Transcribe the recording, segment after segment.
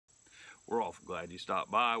We're awful glad you stopped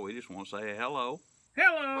by. We just want to say hello.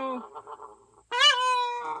 Hello!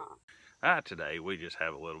 Today we just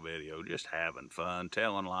have a little video, just having fun,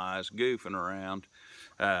 telling lies, goofing around,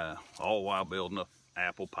 all while building an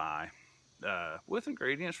apple pie with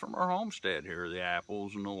ingredients from our homestead here, the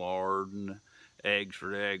apples and the lard and the eggs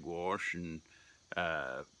for the egg wash, and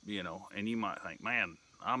you know, and you might think, man,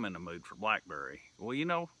 I'm in the mood for blackberry. Well, you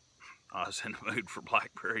know, I was in the mood for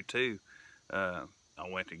blackberry too. I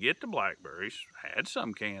went to get the blackberries, had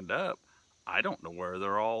some canned up. I don't know where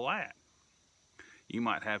they're all at. You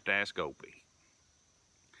might have to ask Opie.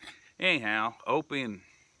 Anyhow, Opie,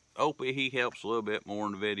 he helps a little bit more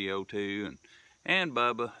in the video too, and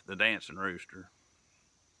Bubba, the dancing rooster.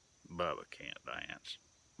 Bubba can't dance,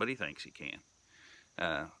 but he thinks he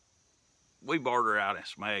can. We barter out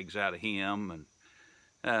some eggs out of him,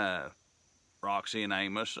 and Roxy and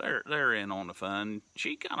Amos, they're in on the fun.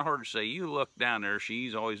 She kind of hard to see. You look down there,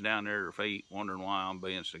 she's always down there at her feet, wondering why I'm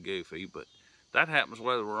being so goofy, but that happens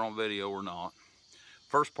whether we're on video or not.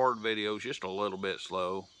 First part of the video is just a little bit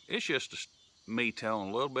slow. It's just me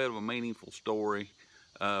telling a little bit of a meaningful story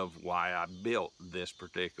of why I built this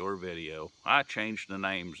particular video. I changed the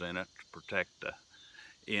names in it to protect the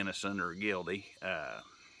innocent or guilty.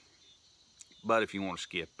 But if you want to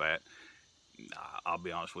skip that, I'll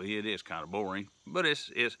be honest with you, it is kind of boring, but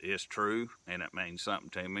it's true, and it means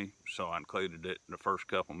something to me, so I included it in the first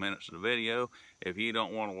couple minutes of the video. If you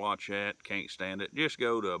don't want to watch that, can't stand it, just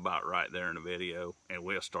go to about right there in the video, and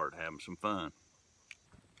we'll start having some fun.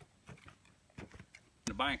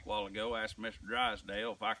 The bank a while ago asked Mr.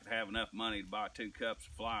 Drysdale if I could have enough money to buy 2 cups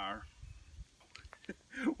of flour.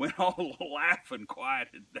 When all the laughing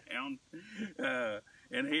quieted down,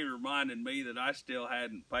 and he reminded me that I still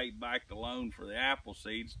hadn't paid back the loan for the apple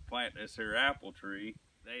seeds to plant this here apple tree.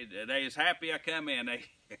 They was happy I come in. They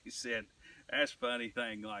said, that's a funny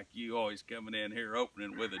thing, like you always coming in here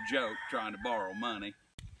opening with a joke, trying to borrow money.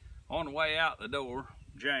 On the way out the door,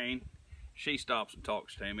 Jane, she stops and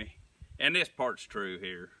talks to me. And this part's true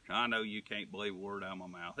here. I know you can't believe a word out of my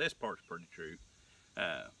mouth. This part's pretty true.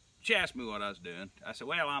 She asked me what I was doing. I said,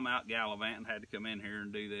 well, I'm out gallivanting, had to come in here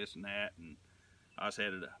and do this and that, and I was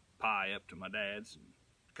headed a pie up to my dad's, and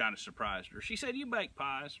kind of surprised her. She said, you bake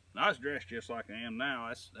pies? I was dressed just like I am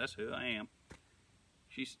now. That's who I am.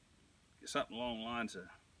 She's something along the lines of,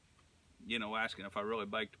 you know, asking if I really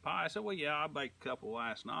baked a pie. I said, well, yeah, I baked a couple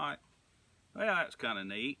last night. Well, that's kind of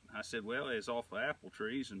neat. I said, well, it's off of apple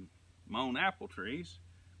trees and my own apple trees.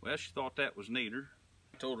 Well, she thought that was neater.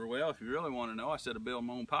 I told her, well, if you really want to know, I said I built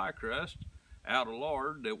my own pie crust out of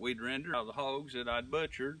lard that we'd rendered out of the hogs that I'd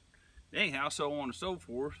butchered. Anyhow, so on and so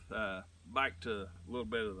forth. Back to a little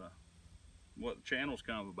bit of what the channel's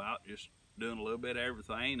kind of about, just doing a little bit of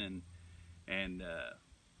everything and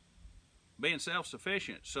being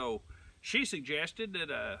self-sufficient. So she suggested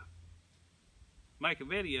that make a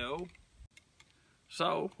video.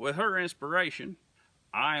 So with her inspiration,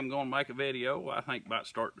 I am going to make a video, I think about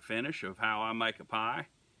start to finish, of how I make a pie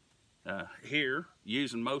here,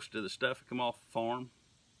 using most of the stuff that come off the farm.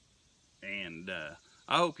 And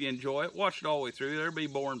I hope you enjoy it. Watch it all the way through. There'll be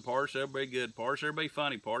boring parts, there'll be good parts, there'll be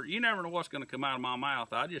funny parts. You never know what's going to come out of my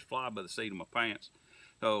mouth. I just fly by the seat of my pants.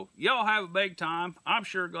 So y'all have a big time. I'm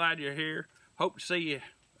sure glad you're here. Hope to see you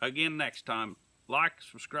again next time. Like,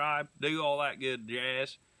 subscribe, do all that good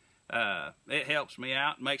jazz. It helps me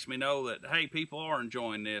out and makes me know that, hey, people are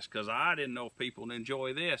enjoying this, because I didn't know if people would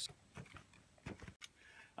enjoy this.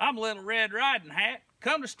 I'm Little Red Riding Hat,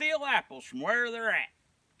 come to steal apples from where they're at.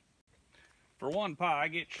 For one pie,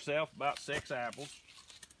 get yourself about 6 apples.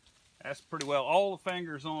 That's pretty well all the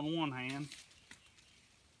fingers on one hand,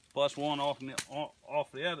 plus one off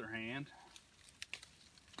the other hand.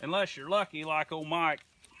 Unless you're lucky like old Mike,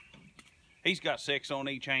 he's got 6 on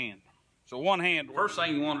each hand. So one hand. First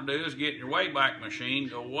thing you want to do is get your Wayback Machine,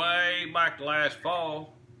 go way back to last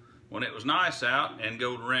fall when it was nice out, and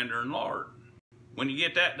go to rendering lard. When you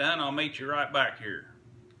get that done, I'll meet you right back here.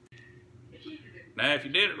 Now if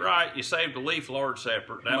you did it right, you saved the leaf lard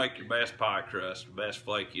separate. That'll make your best pie crust, the best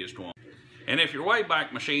flakiest one. And if your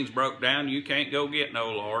Wayback Machine's broke down, you can't go get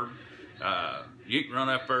no lard. You can run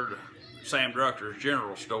up there to Sam Drucker's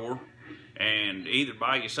General Store and either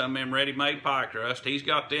buy you some of them ready-made pie crust. He's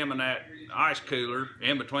got them in that ice cooler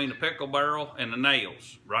in between the pickle barrel and the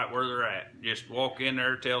nails, right where they're at. Just walk in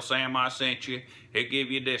there, tell Sam I sent you. He'll give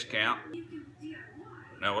you a discount.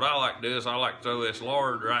 Now what I like to do is I like to throw this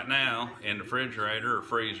lard right now in the refrigerator or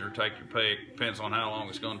freezer, take your pick, depends on how long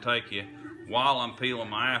it's going to take you, while I'm peeling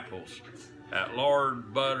my apples. That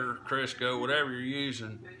lard, butter, Crisco, whatever you're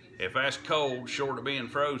using, if that's cold, short of being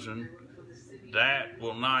frozen, that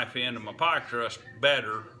will knife into my pie crust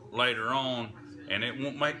better later on, and it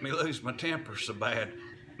won't make me lose my temper so bad.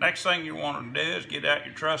 Next thing you want to do is get out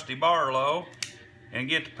your trusty Barlow and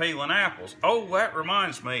get to peeling apples. Oh, that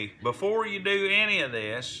reminds me, before you do any of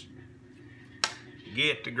this,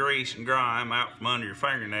 get the grease and grime out from under your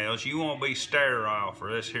fingernails. You want to be sterile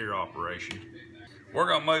for this here operation. We're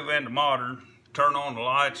going to move into modern, turn on the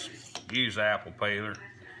lights, use the apple peeler.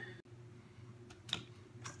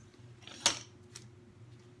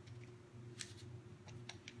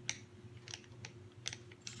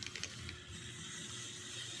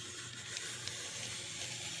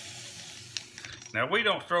 Now, we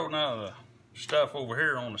don't throw none of the stuff over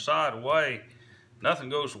here on the side away. Nothing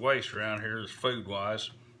goes to waste around here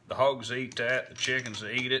food-wise. The hogs eat that, the chickens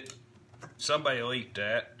eat it. Somebody will eat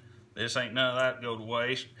that. This ain't none of that go to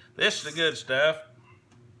waste. This is the good stuff.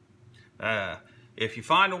 If you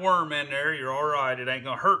find a worm in there, you're all right. It ain't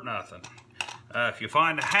gonna hurt nothing. If you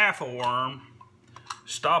find a half a worm,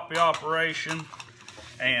 stop the operation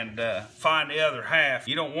and find the other half.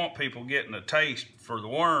 You don't want people getting a taste for the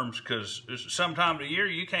worms, because sometime of the year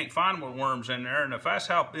you can't find them with worms in there, and if that's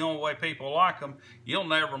how the only way people like them, you'll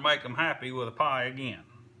never make them happy with a pie again.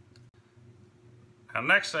 Now,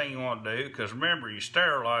 next thing you want to do, because remember you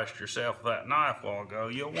sterilized yourself with that knife a while ago,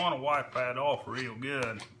 you'll want to wipe that off real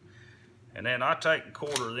good. And then I take a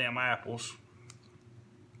quarter of them apples,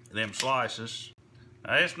 them slices.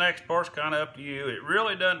 Now, this next part's kind of up to you. It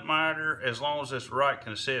really doesn't matter as long as it's the right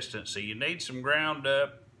consistency. You need some ground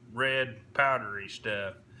up red powdery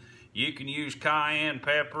stuff. You can use cayenne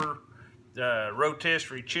pepper,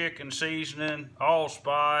 rotisserie chicken seasoning,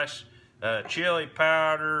 allspice, chili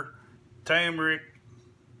powder, turmeric,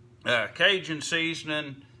 Cajun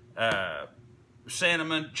seasoning,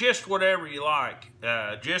 cinnamon, just whatever you like,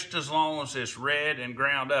 just as long as it's red and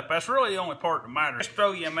ground up. That's really the only part that matters. Just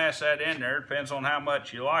throw you a mess of that in there, depends on how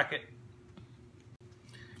much you like it.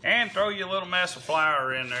 And throw you a little mess of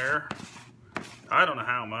flour in there. I don't know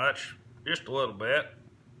how much, just a little bit.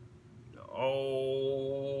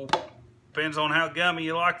 Oh, depends on how gummy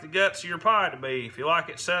you like the guts of your pie to be. If you like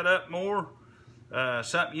it set up more,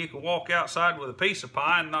 something you can walk outside with a piece of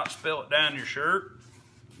pie and not spill it down your shirt,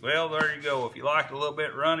 well, there you go. If you like it a little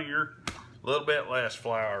bit runnier, a little bit less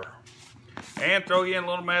flour. And throw you in a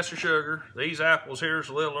little mess of sugar. These apples here is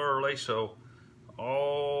a little early, so,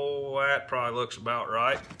 oh, that probably looks about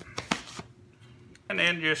right. And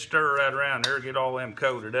then just stir that around there, get all them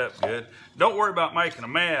coated up good. Don't worry about making a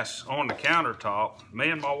mess on the countertop. Me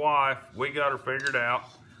and my wife, we got her figured out.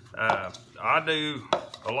 I do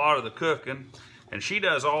a lot of the cooking, and she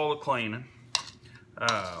does all the cleaning.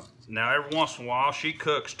 Now, every once in a while, she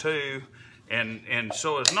cooks too, and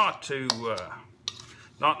so as not to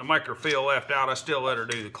make her feel left out, I still let her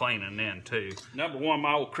do the cleaning then too. Number one,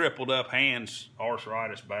 my old crippled up hands,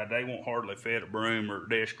 arthritis bad. They won't hardly fit a broom or a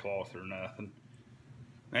dishcloth or nothing.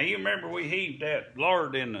 Now, you remember we heaved that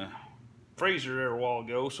lard in the freezer there a while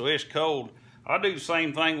ago, so it's cold. I do the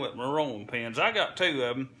same thing with my rolling pins. I got two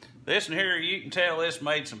of them. This one here, you can tell this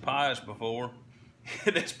made some pies before.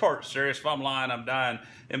 This part's serious. If I'm lying, I'm dying.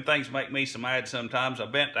 Them things make me so mad sometimes. I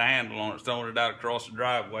bent the handle on it, throwing it out across the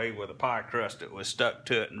driveway with a pie crust that was stuck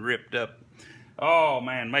to it and ripped up. Oh,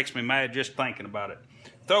 man, makes me mad just thinking about it.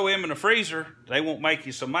 Throw them in the freezer, they won't make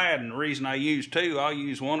you so mad. And the reason I use two, I'll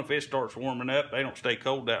use one if it starts warming up. They don't stay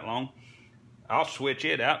cold that long. I'll switch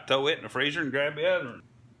it out, throw it in the freezer, and grab the other one.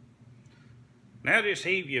 Now just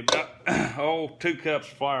heave you about 2 cups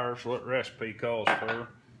of flour, is what the recipe calls for.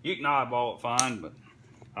 You can eyeball it fine, but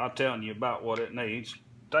I'm telling you about what it needs.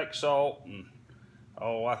 Take salt, and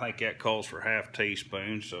I think that calls for ½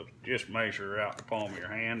 teaspoon, so just measure out the palm of your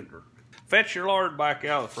hand. Or fetch your lard back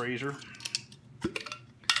out of the freezer.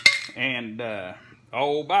 And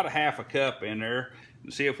about ½ a cup in there,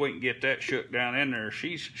 and see if we can get that shook down in there.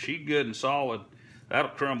 She's good and solid.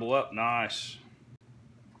 That'll crumble up nice.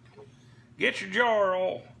 Get your jar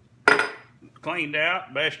all cleaned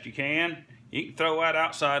out best you can. You can throw that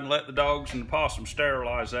outside and let the dogs and the possum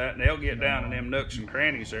sterilize that, and they'll get down in them nooks and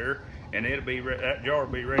crannies there, and that jar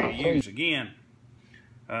will be ready to use again.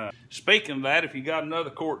 Speaking of that, if you got another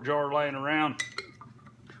quart jar laying around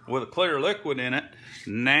with a clear liquid in it,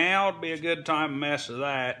 now would be a good time to mess with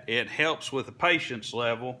that. It helps with the patience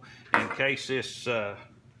level in case this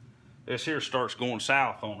here starts going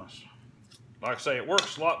south on us. Like I say, it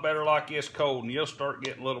works a lot better like it's cold, and you'll start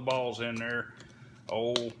getting little balls in there.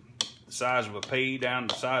 The size of a pea down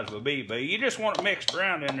to the size of a BB. You just want it mixed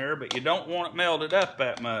around in there, but you don't want it melted up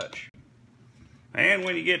that much. And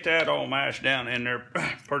when you get that all mashed down in there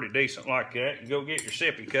pretty decent like that, you go get your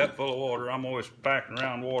sippy cup full of water. I'm always packing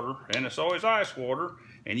around water, and it's always ice water,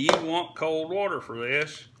 and you want cold water for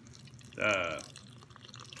this.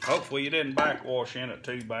 Hopefully you didn't backwash in it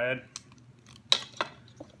too bad.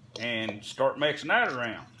 And start mixing that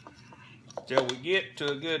around till we get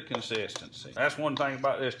to a good consistency. That's one thing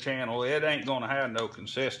about this channel. It ain't gonna have no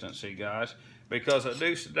consistency, guys, because I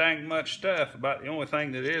do so dang much stuff. About the only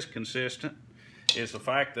thing that is consistent is the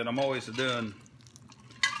fact that I'm always doing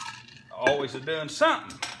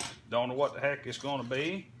something. Don't know what the heck it's gonna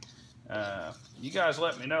be. You guys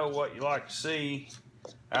let me know what you like to see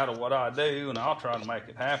out of what I do, and I'll try to make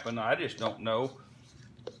it happen. I just don't know.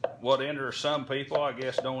 What interests some people, I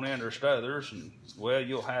guess, don't interest others, and well,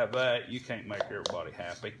 you'll have that. You can't make everybody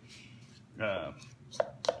happy, and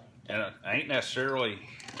I ain't necessarily.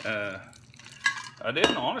 I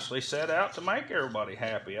didn't honestly set out to make everybody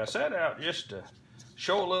happy. I set out just to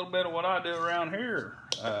show a little bit of what I do around here.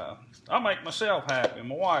 I make myself happy,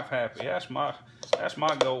 my wife happy. That's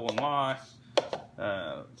my goal in life.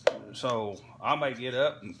 So I may get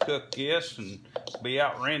up and cook this and be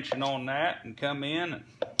out wrenching on that and come in. And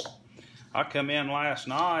I come in last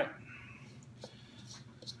night.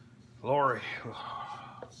 Lori,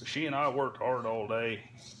 she and I worked hard all day.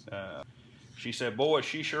 She said, boy,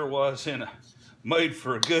 she sure was in a mood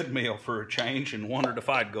for a good meal for a change, and wondered if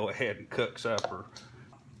I'd go ahead and cook supper.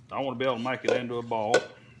 I want to be able to make it into a ball.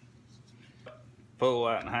 Pull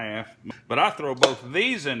that in half. But I throw both of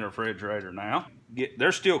these in the refrigerator now.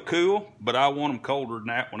 They're still cool, but I want them colder than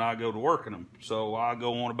that when I go to work in them. So I'll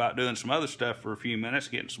go on about doing some other stuff for a few minutes,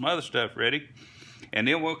 getting some other stuff ready, and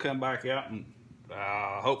then we'll come back out and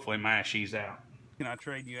hopefully mash these out. Can I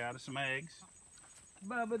trade you out of some eggs?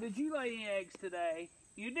 Bubba, did you lay any eggs today?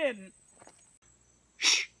 You didn't.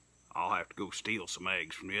 Shh! I'll have to go steal some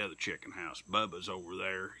eggs from the other chicken house. Bubba's over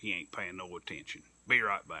there. He ain't paying no attention. Be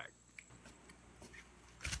right back.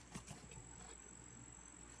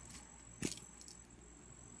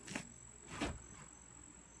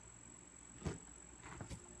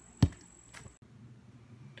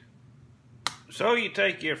 So you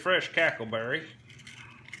take your fresh cackleberry,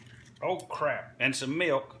 oh crap, and some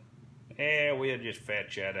milk. Yeah, we'll just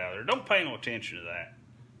fetch that out of there. Don't pay no attention to that.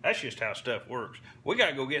 That's just how stuff works. We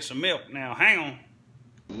gotta go get some milk now. Hang on.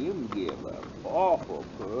 You give an awful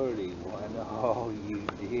pretty one. Oh, you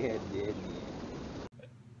did, didn't you?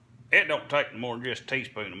 It don't take more than just a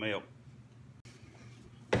teaspoon of milk.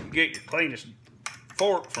 You get your cleanest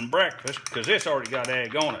fork from breakfast, because it's already got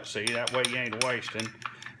egg on it, see? That way you ain't wasting.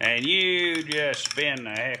 And you just spin the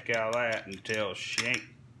heck out of that until she ain't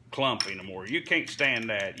clumpy no more. You can't stand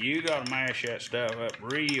that. You gotta mash that stuff up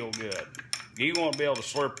real good. You want to be able to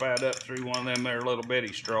slurp that up through one of them there little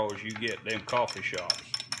bitty straws you get at them coffee shops.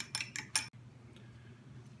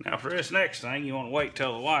 Now for this next thing, you want to wait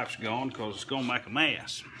till the wife's gone, because it's going to make a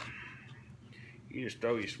mess. You just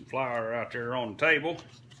throw you some flour out there on the table,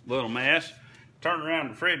 little mess. Turn around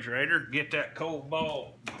the refrigerator, get that cold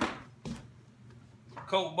ball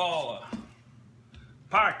of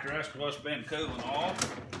pie crust what's been cooling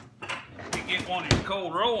off. You get one of your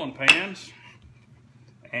cold rolling pins,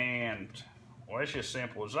 and well, it's just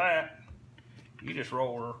simple as that. You just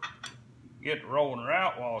get rolling her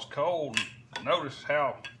out while it's cold. Notice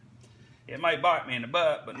how it may bite me in the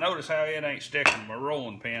butt, but notice how it ain't sticking to my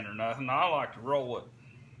rolling pin or nothing. I like to roll it.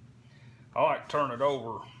 I like to turn it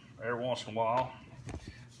over every once in a while.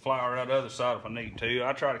 Flour out the other side if I need to.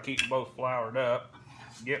 I try to keep both floured up.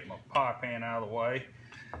 Get my pie pan out of the way.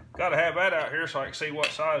 Got to have that out here so I can see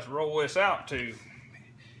what size to roll this out to.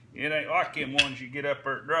 It ain't like them ones you get up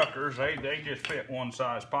there at Drucker's. They just fit one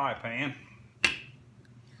size pie pan.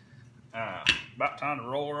 About time to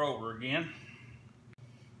roll her over again.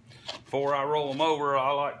 Before I roll them over,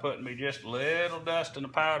 I like putting me just a little dust and the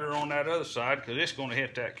powder on that other side, because it's going to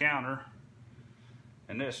hit that counter.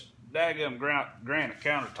 And this daggum granite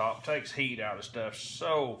countertop takes heat out of stuff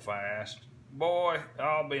so fast. Boy,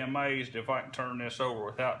 I'll be amazed if I can turn this over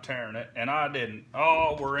without tearing it. And I didn't.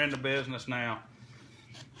 Oh, we're in the business now.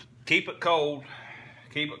 Keep it cold.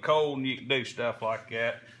 Keep it cold and you can do stuff like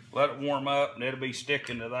that. Let it warm up and it'll be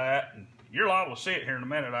sticking to that. And you're liable to see it here in a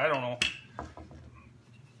minute. I don't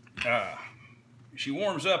know. She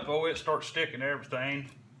warms up, oh, it starts sticking to everything.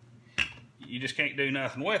 You just can't do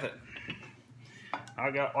nothing with it. I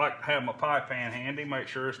like to have my pie pan handy, make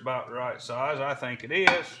sure it's about the right size. I think it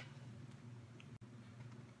is.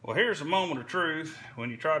 Well, here's a moment of truth when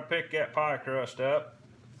you try to pick that pie crust up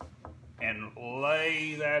and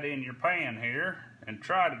lay that in your pan here and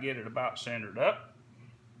try to get it about centered up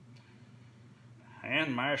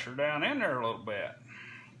and mash her down in there a little bit.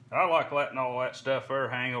 I like letting all that stuff there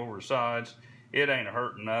hang over the sides. It ain't a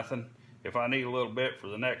hurting nothing. If I need a little bit for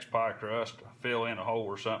the next pie crust, fill in a hole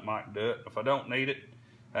or something, I can do it. If I don't need it,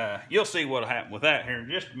 you'll see what'll happen with that here in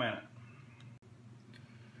just a minute.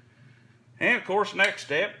 And of course, next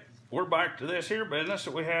step, we're back to this here business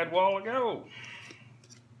that we had a while ago.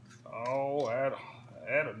 Oh,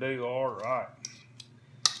 that'll do all right.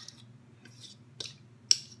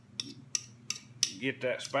 Get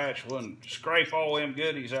that spatula and scrape all them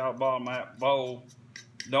goodies out of the bottom of that bowl.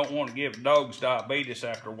 Don't want to give dogs diabetes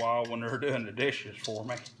after a while when they're doing the dishes for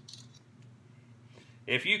me.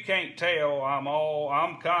 If you can't tell,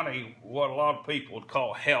 I'm kind of what a lot of people would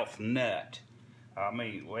call health nut. I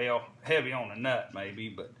mean, well, heavy on the nut maybe,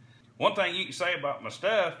 but one thing you can say about my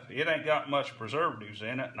stuff, it ain't got much preservatives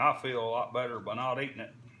in it, and I feel a lot better by not eating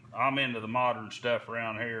it. I'm into the modern stuff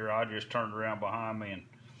around here. I just turned around behind me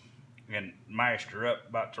and mashed her up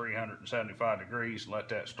about 375 degrees and let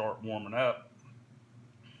that start warming up.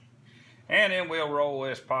 And then we'll roll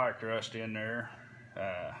this pie crust in there.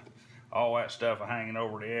 All that stuff hanging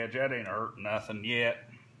over the edge, that ain't hurting nothing yet.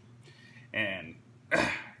 And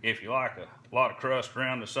if you like a lot of crust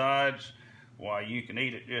around the sides, why, you can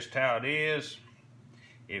eat it just how it is.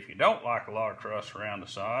 If you don't like a lot of crust around the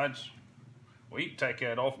sides, well, you can take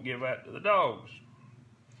that off and give that to the dogs.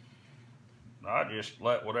 I just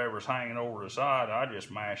let whatever's hanging over the side, I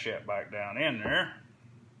just mash that back down in there.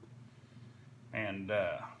 And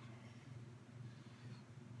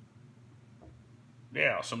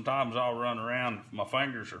yeah, sometimes I'll run around if my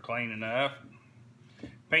fingers are clean enough,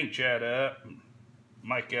 pinch that up, and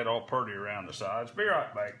make that all pretty around the sides. Be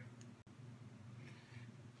right back.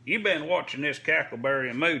 You've been watching this cackleberry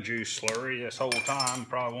and moo juice slurry this whole time,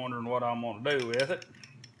 probably wondering what I'm going to do with it.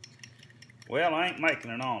 Well, I ain't making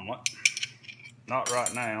an omelet. Not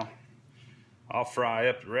right now. I'll fry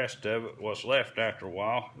up the rest of it, what's left after a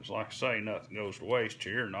while. Because like I say, nothing goes to waste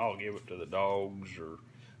here, and I'll give it to the dogs or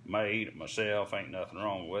may eat it myself. Ain't nothing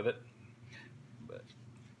wrong with it. But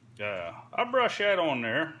I brush that on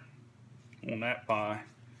there, on that pie.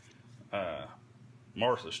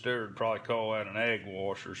 Martha Stewart would probably call that an egg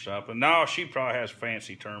wash or something. No, she probably has a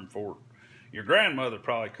fancy term for it. Your grandmother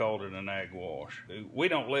probably called it an egg wash. We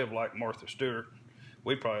don't live like Martha Stewart.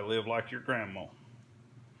 We probably live like your grandma.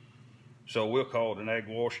 So we'll call it an egg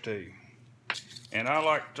wash too. And I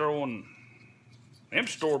like throwing them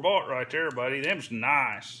store-bought right there, buddy. Them's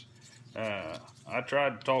nice. I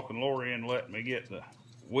tried talking Lori into letting me get the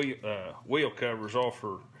wheel covers off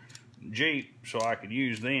her Jeep so I could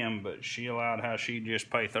use them, but she allowed how she'd just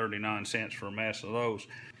pay 39 cents for a mess of those.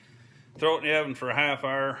 Throw it in the oven for a half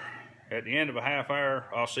hour. At the end of a half hour,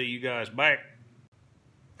 I'll see you guys back.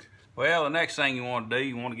 Well, the next thing you want to do,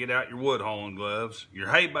 you want to get out your wood hauling gloves. Your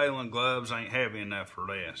hay baling gloves ain't heavy enough for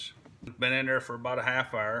this. Been in there for about a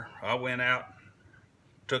half hour. I went out,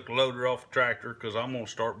 took the loader off the tractor because I'm going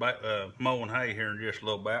to start back, mowing hay here in just a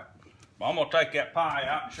little bit. I'm going to take that pie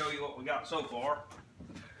out and show you what we got so far.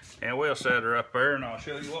 And we'll set her up there and I'll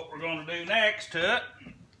show you what we're going to do next to it.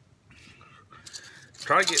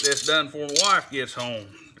 Try to get this done before my wife gets home.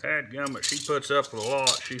 Dadgummit, she puts up with a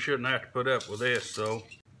lot. She shouldn't have to put up with this, so.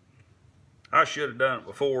 I should have done it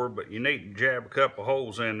before, but you need to jab a couple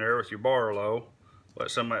holes in there with your Barlow.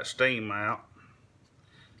 Let some of that steam out.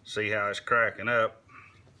 See how it's cracking up.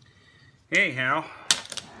 Anyhow,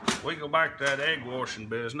 we go back to that egg washing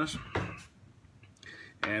business.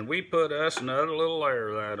 And we put us another little layer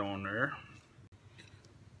of that on there.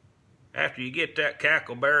 After you get that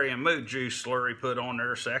cackleberry and moo juice slurry put on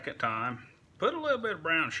there a second time, put a little bit of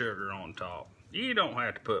brown sugar on top. You don't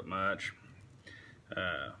have to put much.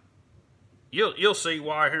 You'll see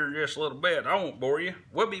why here in just a little bit. I won't bore you.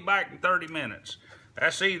 We'll be back in 30 minutes.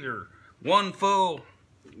 That's either one full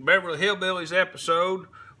Beverly Hillbillies episode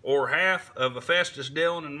or half of a Festus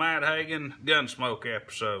Dillon and Matt Hagen Gunsmoke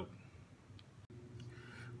episode.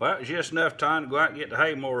 Well, it's just enough time to go out and get the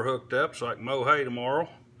hay mower hooked up so I can mow hay tomorrow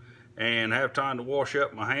and have time to wash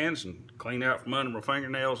up my hands and clean out from under my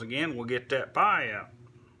fingernails again. We'll get that pie out.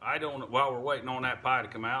 While we're waiting on that pie to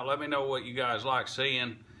come out, let me know what you guys like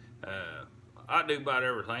seeing. I do about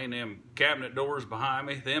everything. Them cabinet doors behind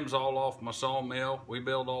me, them's all off my sawmill. We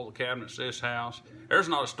build all the cabinets this house. There's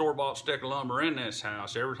not a store-bought stick of lumber in this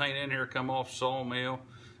house. Everything in here come off the sawmill.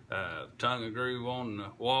 Tongue and groove on the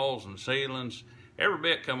walls and ceilings. Every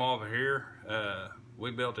bit come off of here.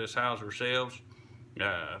 We built this house ourselves.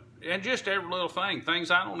 And just every little thing.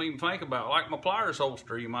 Things I don't even think about. Like my pliers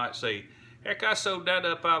holster you might see. Heck, I sewed that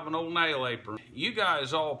up out of an old nail apron. You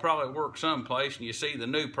guys all probably work someplace and you see the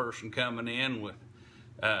new person coming in with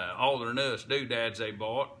all their newest doodads they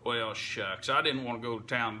bought. Well, shucks, I didn't want to go to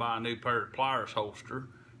town and buy a new pair of pliers holster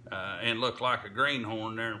and look like a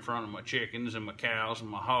greenhorn there in front of my chickens and my cows and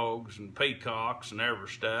my hogs and peacocks and every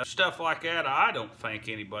stuff. Stuff like that I don't think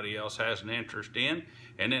anybody else has an interest in.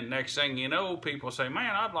 And then next thing you know, people say,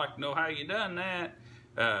 man, I'd like to know how you done that.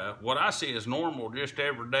 what I see as normal, just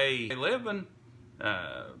everyday living,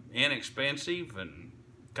 inexpensive and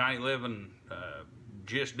kind of living,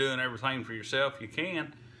 just doing everything for yourself you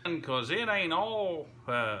can. Because it ain't all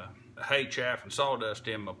hay chaff and sawdust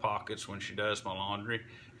in my pockets when she does my laundry.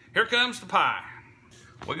 Here comes the pie.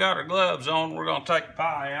 We got our gloves on. We're gonna take the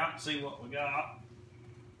pie out and see what we got.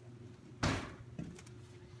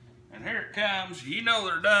 And here it comes. You know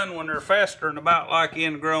they're done when they're festering about like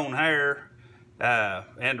ingrown hair,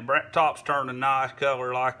 and the top's turning nice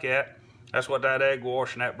color like that. That's what that egg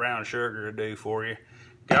wash and that brown sugar will do for you.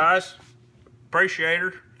 Guys, appreciate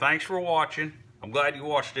her. Thanks for watching. I'm glad you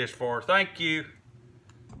watched this far. Thank you.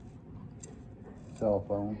 Cell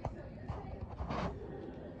phone.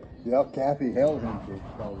 Yep, Kathy held him for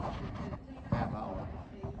about half hour.